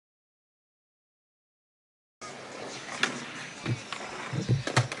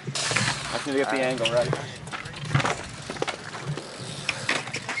need to get the angle right.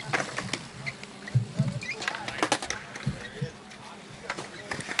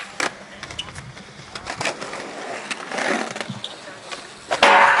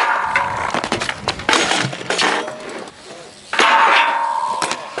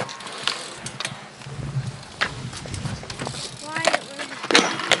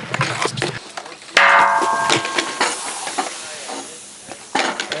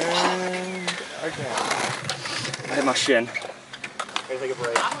 I hit my shin. Gotta take a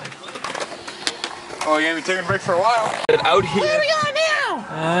break. Oh, you're gonna be taking a break for a while. Out here. Where are we going now?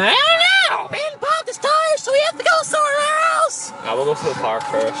 I don't know. Ben popped his tires, so we have to go somewhere else. No, we'll go to the park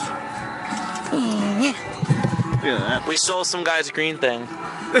first. Look at that. We stole some guy's green thing.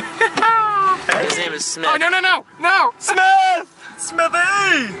 His name is Smith. Oh, no, no, no! No! Smith! Smithy!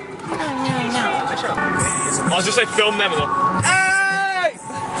 I'll just say film them and go, hey!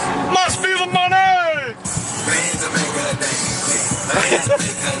 Must be the money!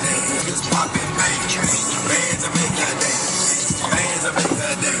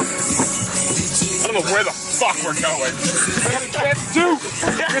 I don't know where the fuck we're going. It's two!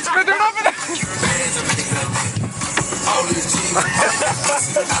 It's Smith over there!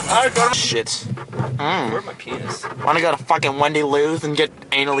 Shit. Where's my penis? Wanna go to fucking Wendy Lou's and get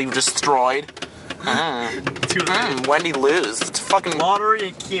anally destroyed? Wendy Lou's. It's fucking Lottery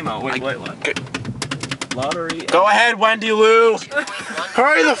and chemo. Wait. Lottery. Go ahead, Wendy Lou.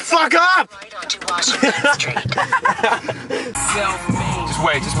 Hurry the fuck up!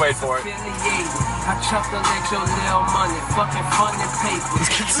 Just wait for it. I chop the legs on little money, fucking fun and paper. This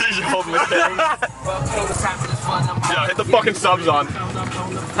decision holding the thing. Yeah, hit the fucking subs on.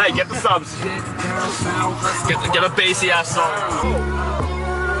 Hey, get the subs. Get a bassy ass song.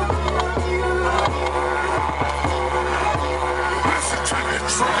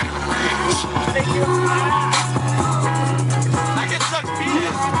 I can suck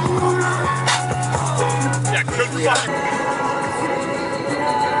penis. Yeah, good fucking.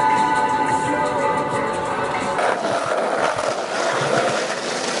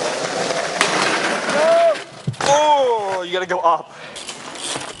 Oh, you gotta go up.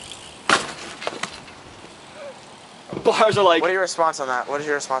 Bars are like. What are your response on that? What is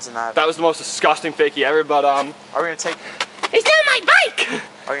your response on that? That was the most disgusting fakie ever, but Are we gonna take? He's on my bike.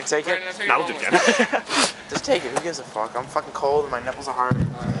 Are we gonna take it? No, we'll do it again. Just take it. Who gives a fuck? I'm fucking cold and my nipples are hard. You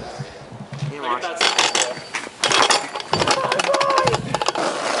can watch it.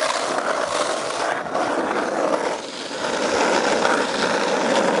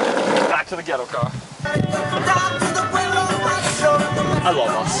 Back to the ghetto car. I love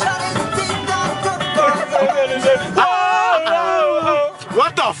us.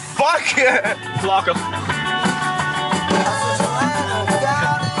 What the fuck? Flocka.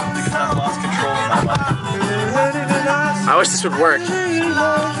 I wish this would work.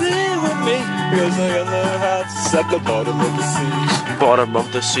 At the bottom of the sea. Bottom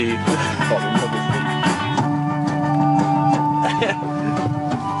of the sea.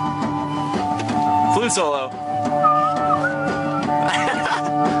 Flute solo.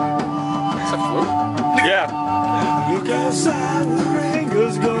 It's a flute? Yeah. Look outside, the rain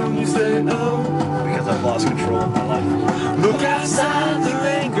goes gone, you say oh. Because I've lost control of my life. Look outside, the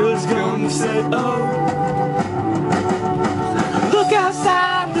rain goes gone, you say oh. Look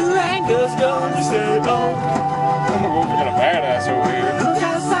outside, the rain goes gone, you say oh. I'm kind of badass over here. Look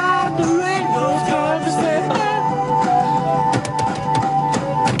outside, the rain goes gone, you say oh.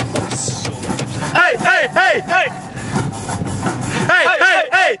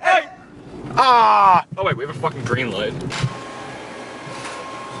 Hey! Ah! Oh wait, we have a fucking green light.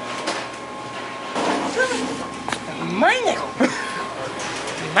 My nickel.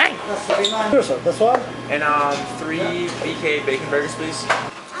 Mine. This one? And 3 BK bacon burgers, please.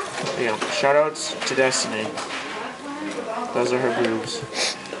 Yeah. Shoutouts to Destiny. Those are her boobs.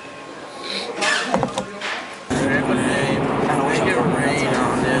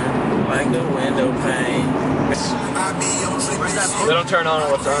 Like the window pane. They don't turn on or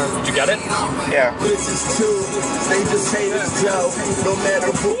what's on. Did you get it? Yeah.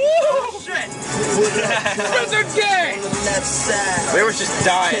 Wizard gang! We were just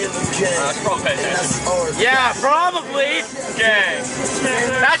dying. Probably. Yeah, probably. Gang.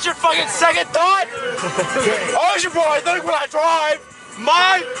 That's your fucking second thought? Oh, your boy, I think when I drive.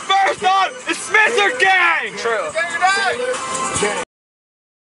 My first thought is Spencer gang! True.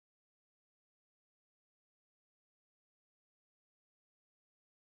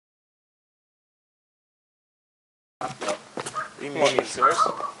 You mean it's yours?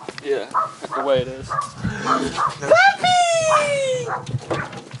 Yeah, that's the way it is. Puppy!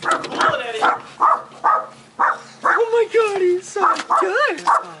 Oh my god, he's so good.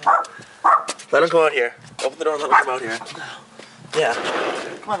 Let him come out here. Open the door and let him come out here. Yeah.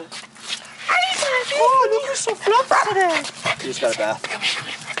 Come on. Oh, look, you're so fluffy today. He just got a bath.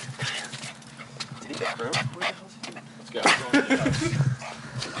 Did he get through? Let's go.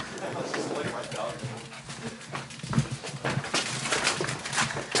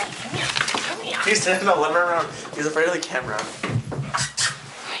 He's standing in the living room. He's afraid of the camera.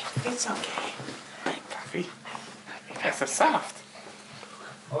 It's okay. Coffee. That's a soft.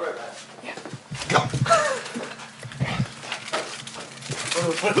 All right, man. Yeah. Go.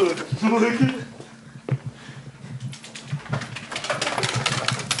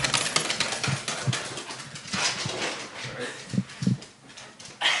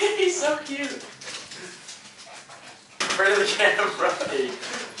 He's so cute. Afraid of the camera.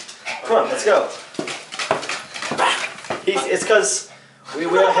 Come on, let's go. It's because we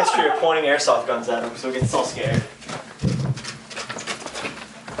have a history of pointing airsoft guns at him, so he gets all scared.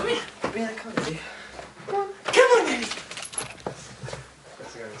 Come here. Come on, Eddie. Come on, Eddie.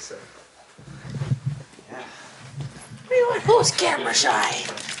 That's gonna be sick. Yeah. Who's camera shy?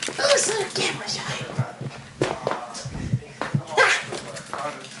 Who's camera shy?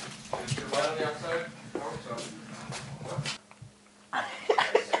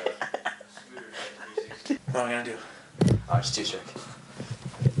 What am I gonna do? Oh, it's too trick.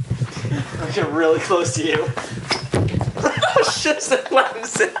 I get really close to you. Oh shit, let him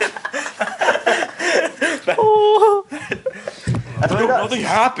sit. Oh. Nothing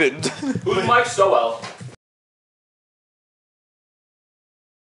happened. Who's Mike Sowell?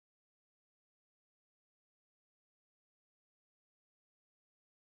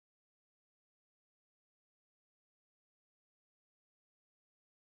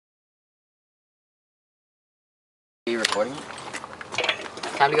 Are you recording?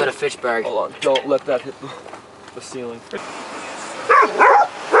 Time to go to Fitchburg. Hold on, don't let that hit the ceiling.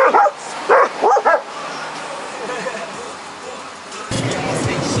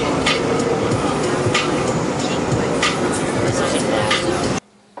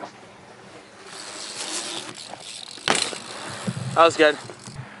 That was good.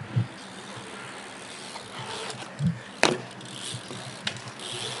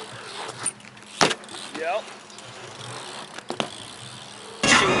 Yep.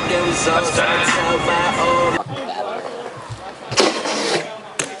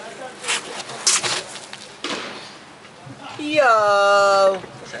 Yo!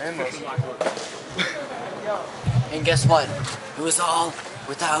 And guess what? It was all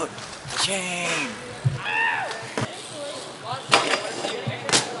without a chain.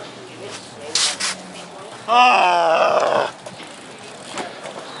 Ah!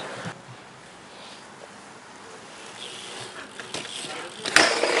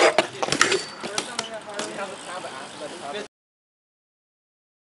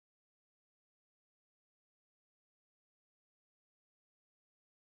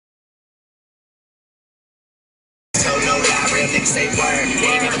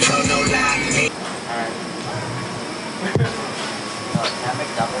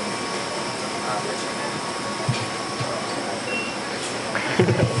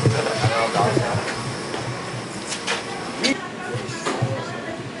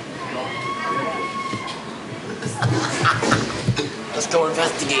 Let's go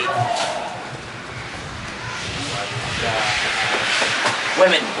investigate.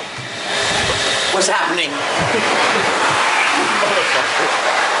 Women, what's happening?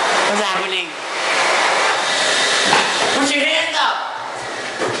 What's happening? Put your hands up!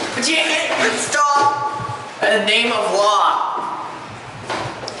 Put your hands up! Stop! In the name of law.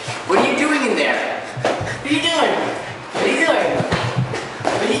 What are you doing in there? What are you doing? What are you doing?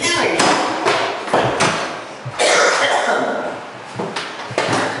 What are you doing?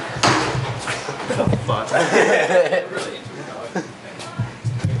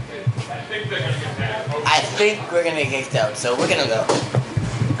 I think we're gonna get kicked out, so we're gonna go.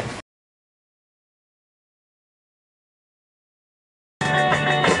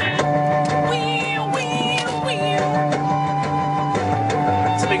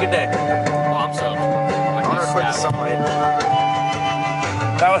 It's a good day. Bombs up. I want to record this somewhere.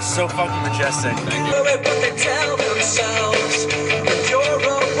 That was so fucking majestic. Thank you.